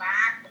them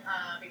back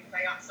because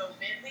I got so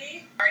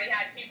busy. I already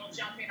had people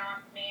jumping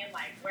on me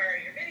like, where are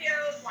your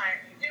videos? Why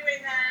aren't you doing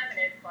them? And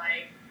it's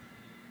like,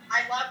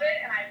 I love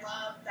it, and I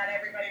love that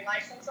everybody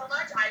likes them so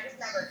much. I just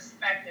never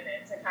expected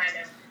it to kind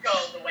of go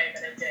the way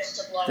that it did,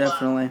 to blow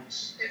Definitely. up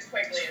as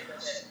quickly as it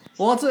did.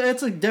 Well,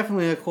 it's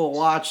definitely a cool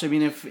watch. I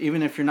mean,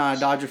 even if you're not a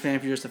Dodger fan,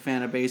 if you're just a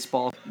fan of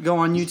baseball, go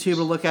on YouTube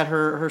to look at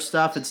her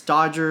stuff. It's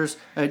Dodgers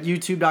at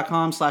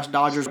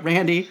youtube.com/Dodgers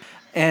Randy.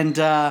 And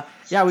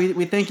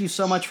we thank you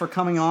so much for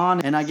coming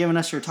on and giving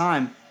us your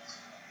time.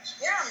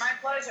 Yeah, my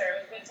pleasure.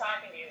 It was good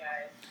talking to you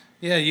guys.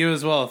 Yeah, you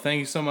as well. Thank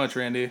you so much,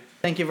 Randy.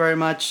 Thank you very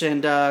much,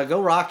 and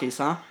go Rockies,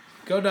 huh?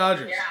 Go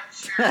Dodgers. Yeah,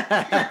 sure. Go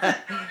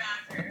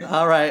Dodgers.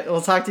 All right,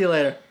 we'll talk to you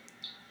later.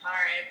 All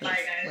right, bye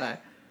guys. Bye.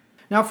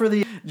 Now for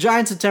the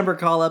Giant September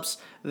call-ups,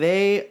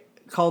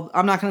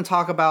 I'm not going to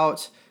talk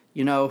about,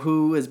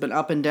 who has been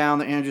up and down,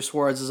 the Andrew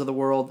Suarez's of the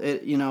world.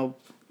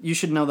 You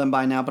should know them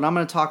by now, but I'm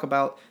going to talk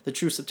about the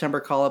true September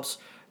call-ups.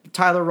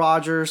 Tyler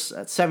Rogers,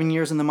 at 7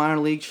 years in the minor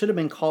league, should have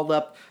been called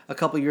up a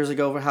couple years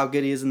ago for how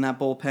good he is in that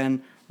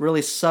bullpen.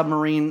 Really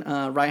submarine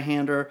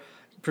right-hander,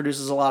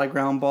 produces a lot of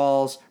ground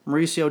balls.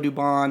 Mauricio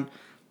Dubon,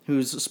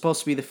 who's supposed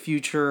to be the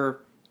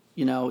future,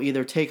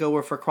 either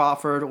takeover for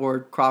Crawford or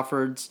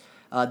Crawford's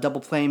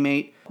double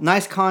playmate.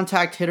 Nice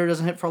contact hitter,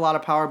 doesn't hit for a lot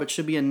of power, but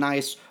should be a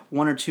nice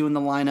 1 or 2 in the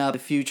lineup. The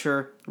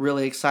future,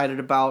 really excited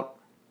about.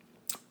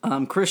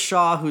 Chris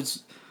Shaw,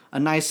 who's a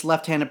nice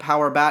left-handed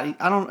power bat.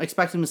 I don't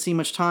expect him to see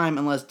much time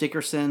unless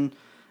Dickerson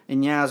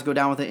and Yaz go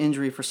down with an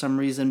injury for some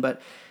reason,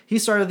 but he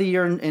started the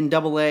year in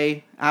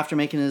Double-A after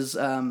making his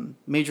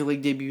major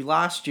league debut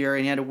last year,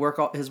 and he had to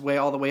work his way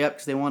all the way up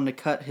because they wanted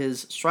to cut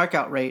his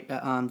strikeout rate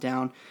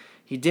down.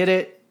 He did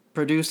it,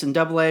 produced in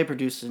Double-A,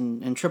 produced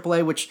in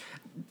Triple-A, which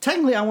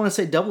technically I want to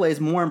say Double-A is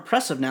more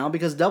impressive now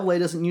because Double-A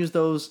doesn't use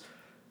those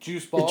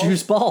Juice balls.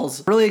 juice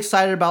balls. Really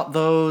excited about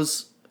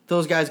those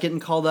guys getting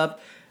called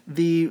up.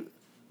 The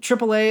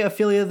AAA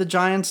affiliate of the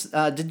Giants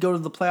did go to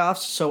the playoffs,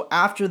 so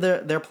after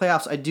their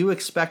playoffs, I do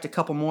expect a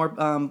couple more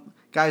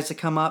guys to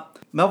come up.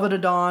 Melvin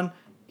Adon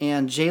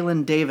and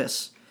Jalen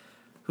Davis,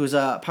 who's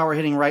a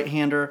power-hitting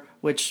right-hander,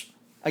 which,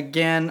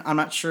 again, I'm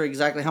not sure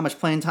exactly how much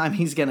playing time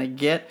he's going to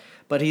get,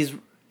 but he's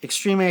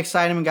extremely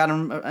exciting. We got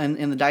him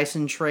in the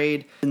Dyson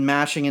trade and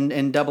mashing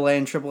in Double-A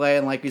and Triple-A,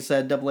 and like we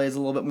said, Double-A is a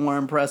little bit more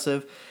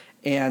impressive.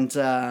 And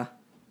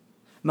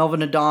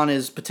Melvin Adon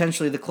is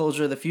potentially the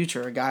closer of the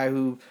future, a guy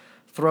who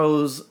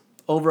throws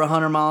over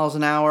 100 miles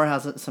an hour,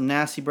 has some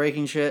nasty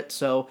breaking shit.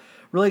 So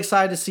really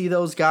excited to see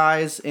those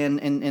guys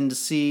and to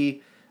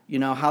see,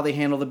 how they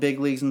handle the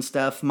big leagues and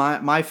stuff.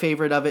 My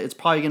favorite of it's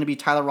probably going to be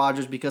Tyler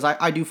Rogers because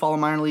I do follow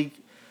minor league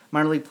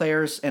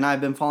players, and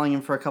I've been following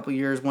him for a couple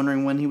years,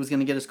 wondering when he was going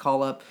to get his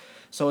call up.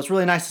 So it's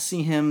really nice to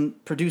see him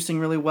producing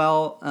really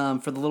well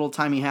for the little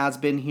time he has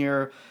been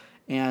here.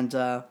 And,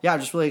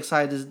 just really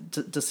excited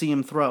to see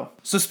him throw.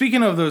 So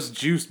speaking of those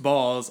juiced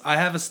balls, I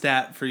have a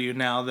stat for you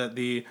now that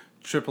the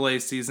AAA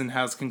season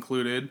has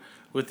concluded.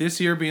 With this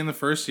year being the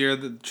first year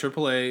that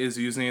AAA is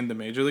using the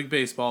Major League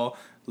Baseball,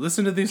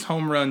 listen to these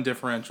home run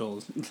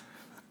differentials.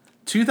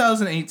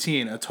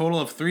 2018, a total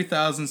of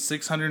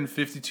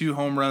 3,652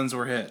 home runs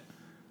were hit.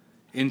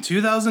 In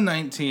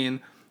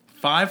 2019,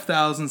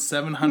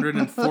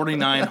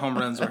 5,749 home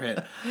runs were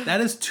hit.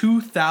 That is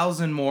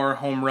 2,000 more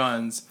home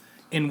runs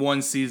in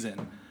one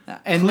season.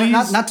 And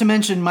not to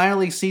mention, minor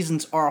league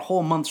seasons are a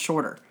whole month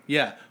shorter.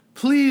 Yeah.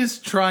 Please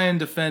try and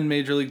defend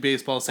Major League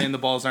Baseball saying the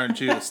balls aren't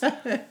juiced.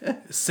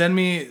 Send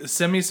me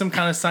some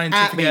kind of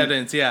scientific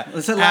evidence. Yeah.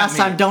 Listen, last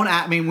time, don't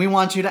at me. We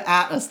want you to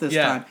at us this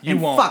time. You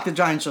won't. Fuck, the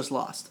Giants just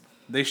lost.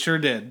 They sure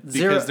did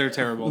because they're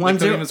terrible. They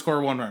couldn't even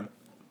score one run.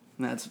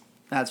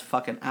 That's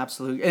fucking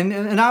absolute.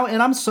 And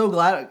I'm so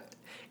glad.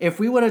 If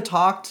we would have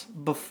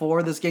talked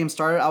before this game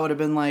started, I would have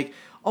been like,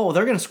 oh,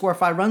 they're going to score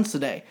 5 runs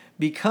today.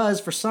 Because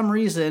for some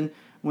reason,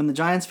 when the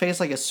Giants face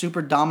like a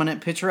super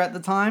dominant pitcher at the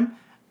time,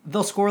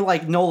 they'll score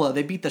like Nola.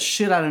 They beat the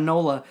shit out of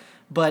Nola.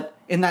 But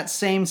in that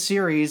same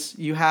series,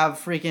 you have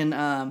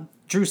freaking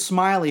Drew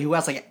Smiley, who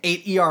has like an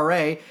 8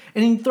 ERA,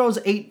 and he throws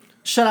 8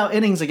 shutout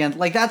innings again.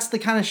 Like, that's the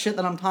kind of shit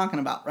that I'm talking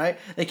about, right?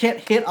 They can't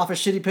hit off of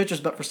shitty pitchers,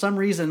 but for some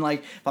reason,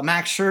 like, if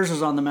Max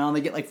Scherzer's on the mound,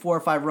 they get like 4 or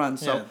 5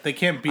 runs. So they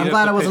can't beat. I'm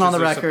glad I wasn't on the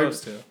pitches they're record,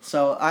 supposed to.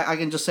 so I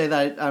can just say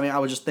that. I mean, I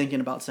was just thinking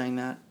about saying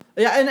that.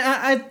 Yeah, and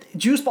I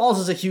juice balls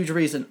is a huge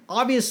reason.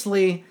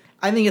 Obviously,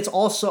 I think it's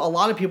also a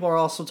lot of people are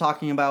also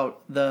talking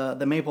about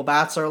the maple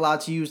bats are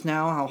allowed to use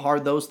now, how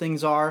hard those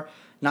things are.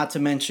 Not to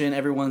mention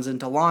everyone's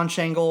into launch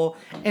angle,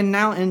 and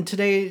now in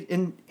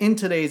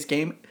today's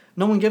game,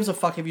 no one gives a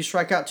fuck if you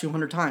strike out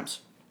 200 times.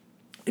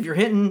 If you're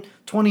hitting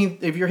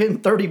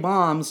 30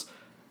 bombs,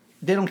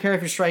 they don't care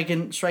if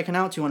you're striking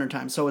out 200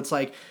 times. So it's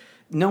like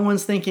no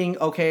one's thinking,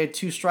 okay,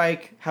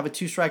 have a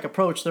two strike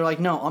approach. They're like,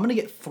 no, I'm gonna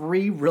get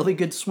 3 really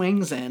good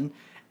swings in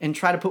and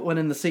try to put one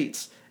in the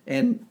seats.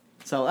 And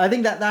so I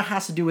think that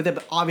has to do with it.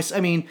 But obviously,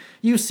 I mean,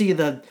 you see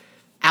the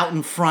out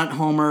in front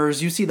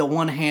homers, you see the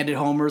one-handed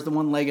homers, the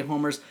one-legged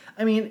homers.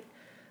 I mean,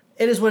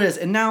 it is what it is.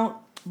 And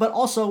now, but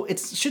also,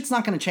 shit's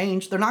not going to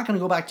change. They're not going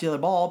to go back to the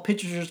other ball.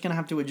 Pitchers are just going to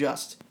have to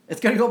adjust.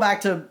 It's going to go back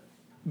to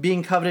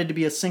being coveted to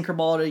be a sinker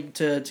ball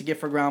to get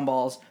for ground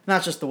balls. And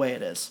that's just the way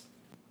it is.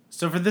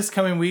 So for this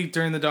coming week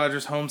during the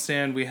Dodgers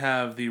homestand, we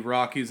have the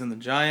Rockies and the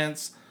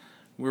Giants.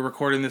 We're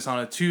recording this on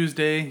a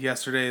Tuesday.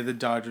 Yesterday, the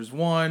Dodgers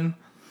won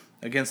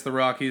against the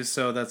Rockies,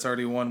 so that's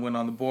already 1 win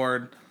on the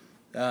board.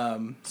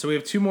 So we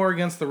have 2 more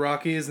against the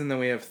Rockies, and then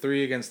we have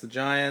 3 against the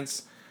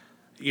Giants.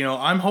 You know,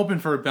 I'm hoping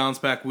for a bounce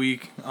back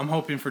week. I'm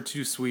hoping for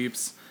 2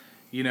 sweeps.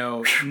 You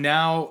know,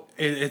 now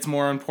it's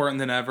more important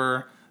than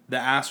ever. The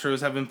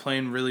Astros have been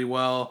playing really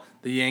well.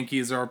 The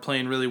Yankees are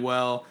playing really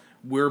well.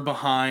 We're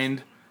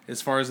behind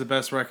as far as the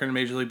best record in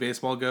Major League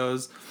Baseball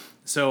goes.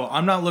 So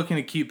I'm not looking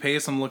to keep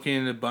pace. I'm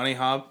looking to bunny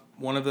hop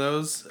one of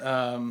those.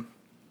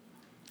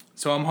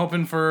 So I'm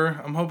hoping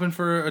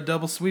for a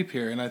double sweep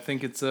here, and I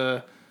think it's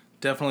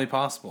definitely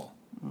possible.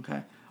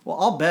 Okay. Well,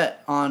 I'll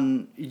bet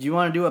on. You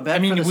want to do a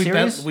bet for the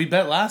series? We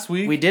bet last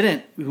week. We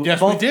didn't.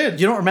 Yes, we did.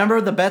 You don't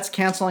remember the bets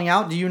canceling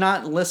out? Do you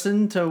not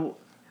listen to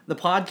the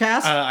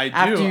podcast I do.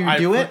 after you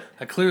do it?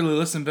 I clearly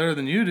listen better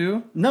than you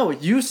do. No,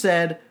 you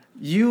said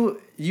you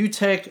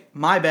take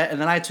my bet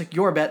and then I took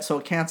your bet, so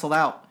it canceled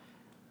out.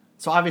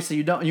 So obviously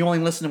you don't. You only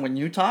listen when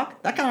you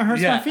talk. That kind of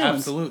hurts my feelings.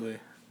 Absolutely.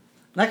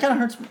 That kind of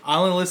hurts. I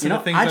only listen to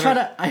things. I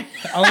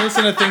only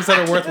listen to things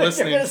that are worth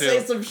listening You're to. gonna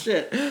say some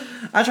shit.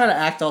 I try to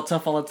act all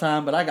tough all the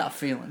time, but I got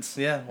feelings.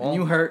 Yeah, well, and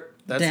you hurt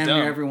that's damn dumb.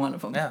 near every one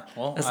of them. Yeah,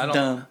 well, that's I don't.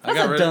 dumb.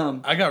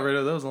 I got rid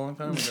of those a long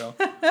time ago.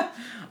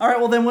 All right,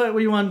 well then, what do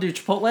you want to do?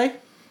 Chipotle?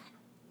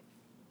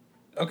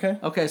 Okay.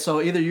 Okay,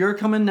 so either you're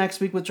coming next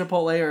week with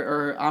Chipotle,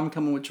 or I'm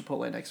coming with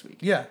Chipotle next week.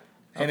 Yeah,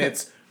 and Okay.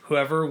 it's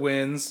whoever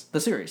wins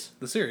The series.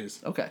 the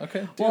series. Okay.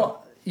 Okay.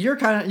 Well, you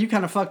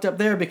kind of fucked up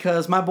there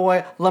because my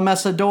boy La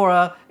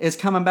Mesadora is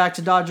coming back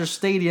to Dodger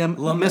Stadium.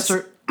 La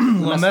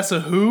Mesa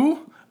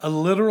who? A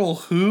literal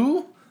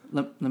who?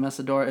 La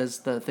Mesadora is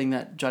the thing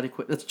that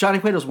it's Johnny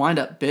Cueto's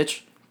windup,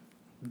 bitch.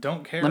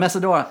 Don't care. La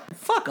Mesadora.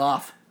 Fuck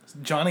off.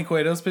 Johnny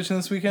Cueto's pitching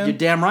this weekend? You're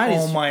damn right.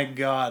 Oh my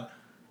god.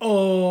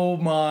 Oh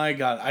my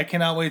god. I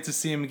cannot wait to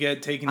see him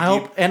get taken I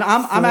deep. hope, and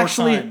I'm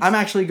times.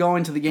 actually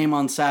going to the game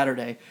on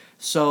Saturday,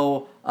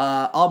 so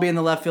I'll be in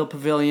the left field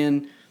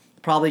pavilion,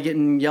 probably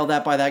getting yelled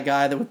at by that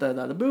guy with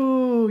the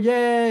boo,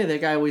 yay!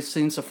 That guy always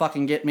seems to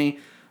fucking get me.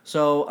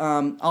 So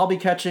I'll be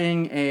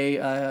catching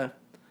a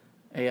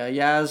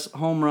Yaz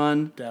home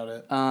run. Doubt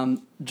it.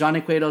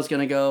 Johnny Cueto's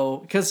gonna go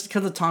because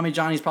of Tommy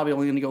John. He's probably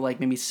only gonna go like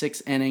maybe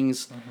 6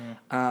 innings.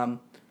 Mm-hmm.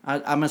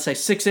 I'm gonna say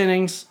 6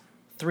 innings,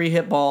 3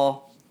 hit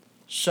ball,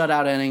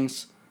 shutout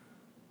innings.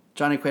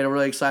 Johnny Cueto,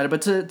 really excited.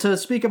 But to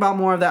speak about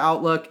more of the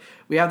outlook,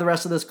 we have the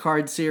rest of this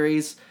card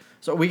series.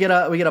 So we get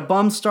a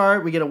bum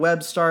start, we get a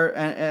web start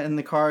in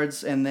the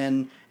cards, and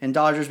then in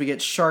Dodgers we get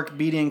Shark,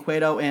 Beatty, and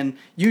Cueto. And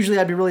usually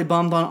I'd be really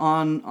bummed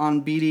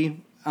on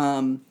Beatty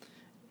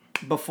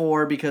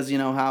before because you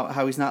know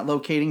how he's not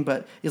locating.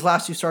 But his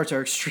last 2 starts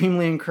are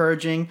extremely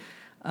encouraging.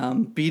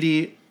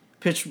 Beatty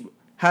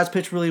has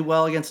pitched really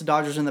well against the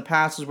Dodgers in the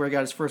past, is where he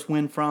got his first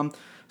win from.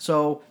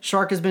 So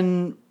Shark has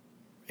been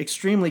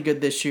extremely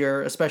good this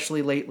year,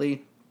 especially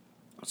lately.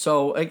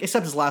 So,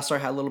 except his last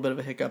start had a little bit of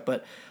a hiccup,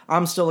 but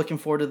I'm still looking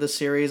forward to this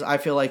series. I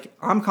feel like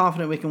I'm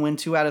confident we can win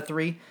 2 out of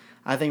 3.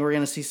 I think we're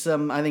going to see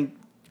some. I think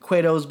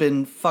Cueto's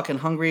been fucking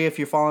hungry. If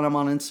you're following him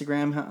on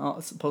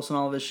Instagram, posting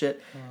all of this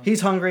shit, he's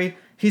hungry.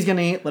 He's going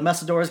to eat. La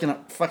Mesadora is going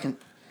to fucking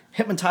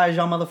hypnotize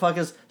y'all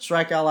motherfuckers,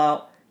 strike y'all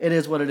out. It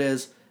is what it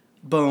is.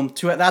 Boom.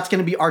 That's going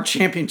to be our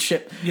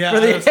championship. Yeah.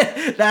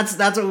 That's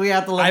what we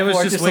have to look I was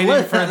forward just to. waiting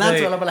So for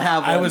that's what I'm going to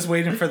have. I was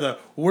waiting for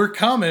we're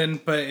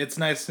coming, but it's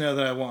nice to know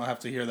that I won't have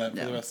to hear that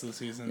for the rest of the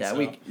season. Yeah,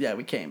 so.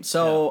 we came.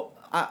 So,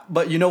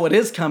 but you know what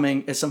is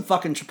coming is some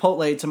fucking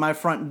Chipotle to my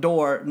front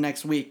door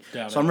next week.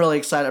 Doubt so it. I'm really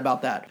excited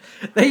about that.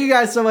 Thank you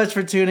guys so much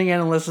for tuning in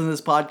and listening to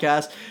this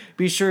podcast.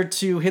 Be sure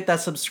to hit that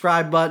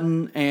subscribe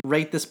button and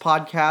rate this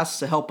podcast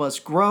to help us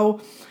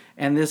grow.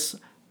 And this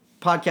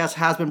podcast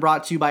has been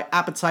brought to you by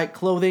Appetite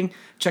Clothing.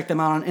 Check them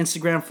out on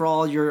Instagram for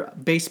all your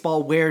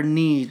baseball wear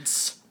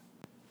needs.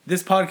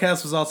 This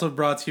podcast was also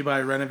brought to you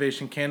by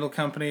Renovation Candle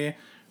Company.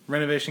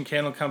 Renovation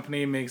Candle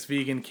Company makes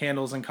vegan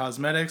candles and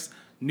cosmetics.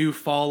 New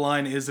fall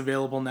line is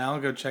available now.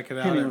 Go check it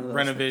out at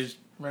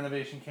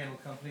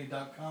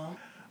renovationcandlecompany.com.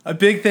 A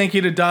big thank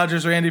you to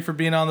Dodgers Randy for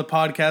being on the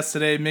podcast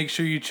today. Make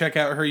sure you check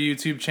out her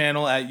YouTube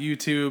channel at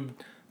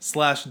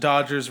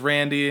YouTube/Dodgers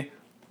Randy.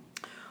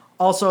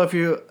 Also, if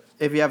you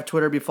have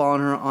Twitter, be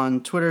following her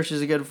on Twitter. She's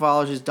a good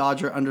follow. She's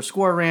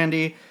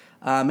Dodger_Randy.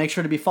 Make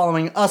sure to be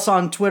following us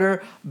on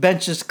Twitter.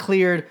 Benches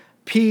Cleared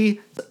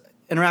P.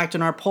 Interact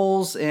in our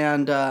polls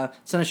and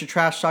send us your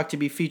trash talk to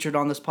be featured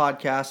on this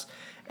podcast.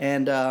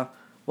 And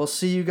we'll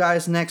see you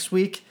guys next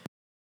week.